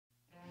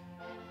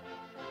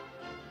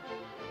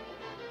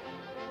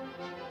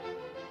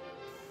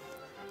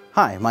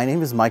Hi, my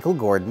name is Michael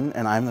Gordon,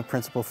 and I'm the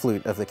principal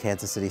flute of the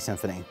Kansas City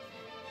Symphony.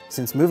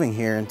 Since moving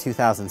here in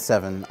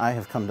 2007, I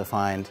have come to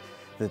find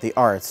that the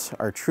arts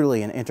are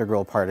truly an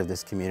integral part of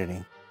this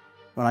community.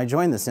 When I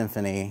joined the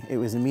Symphony, it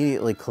was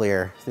immediately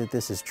clear that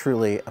this is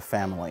truly a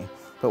family.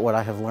 But what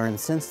I have learned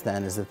since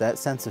then is that that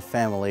sense of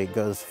family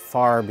goes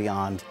far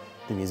beyond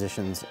the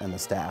musicians and the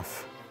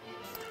staff.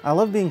 I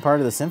love being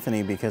part of the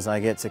Symphony because I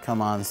get to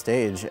come on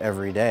stage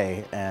every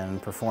day and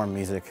perform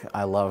music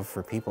I love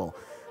for people.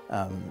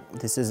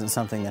 This isn't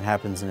something that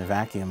happens in a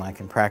vacuum. I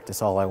can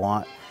practice all I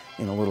want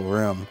in a little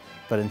room,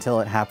 but until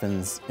it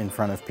happens in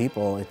front of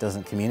people, it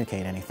doesn't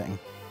communicate anything.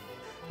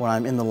 When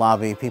I'm in the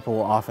lobby, people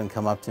will often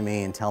come up to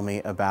me and tell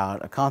me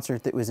about a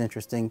concert that was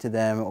interesting to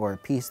them or a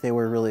piece they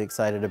were really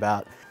excited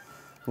about.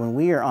 When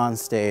we are on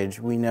stage,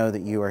 we know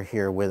that you are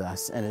here with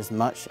us, and as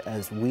much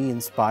as we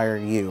inspire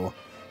you,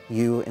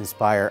 you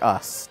inspire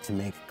us to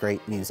make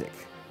great music.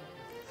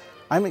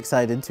 I'm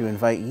excited to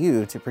invite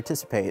you to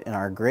participate in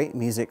our Great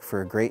Music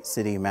for a Great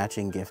City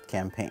Matching Gift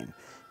campaign.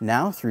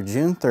 Now through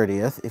June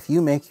 30th, if you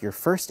make your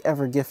first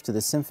ever gift to the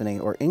Symphony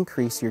or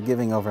increase your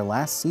giving over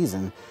last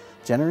season,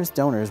 generous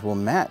donors will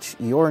match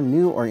your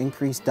new or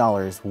increased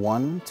dollars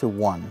 1 to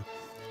 1.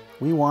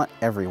 We want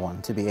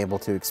everyone to be able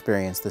to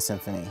experience the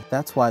Symphony.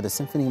 That's why the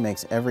Symphony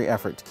makes every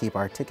effort to keep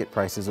our ticket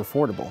prices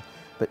affordable,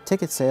 but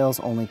ticket sales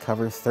only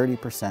cover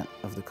 30%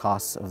 of the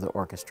costs of the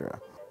orchestra.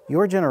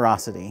 Your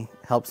generosity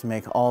helps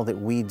make all that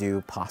we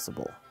do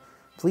possible.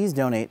 Please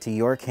donate to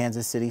your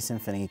Kansas City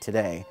Symphony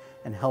today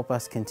and help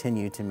us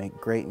continue to make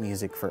great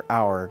music for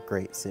our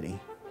great city.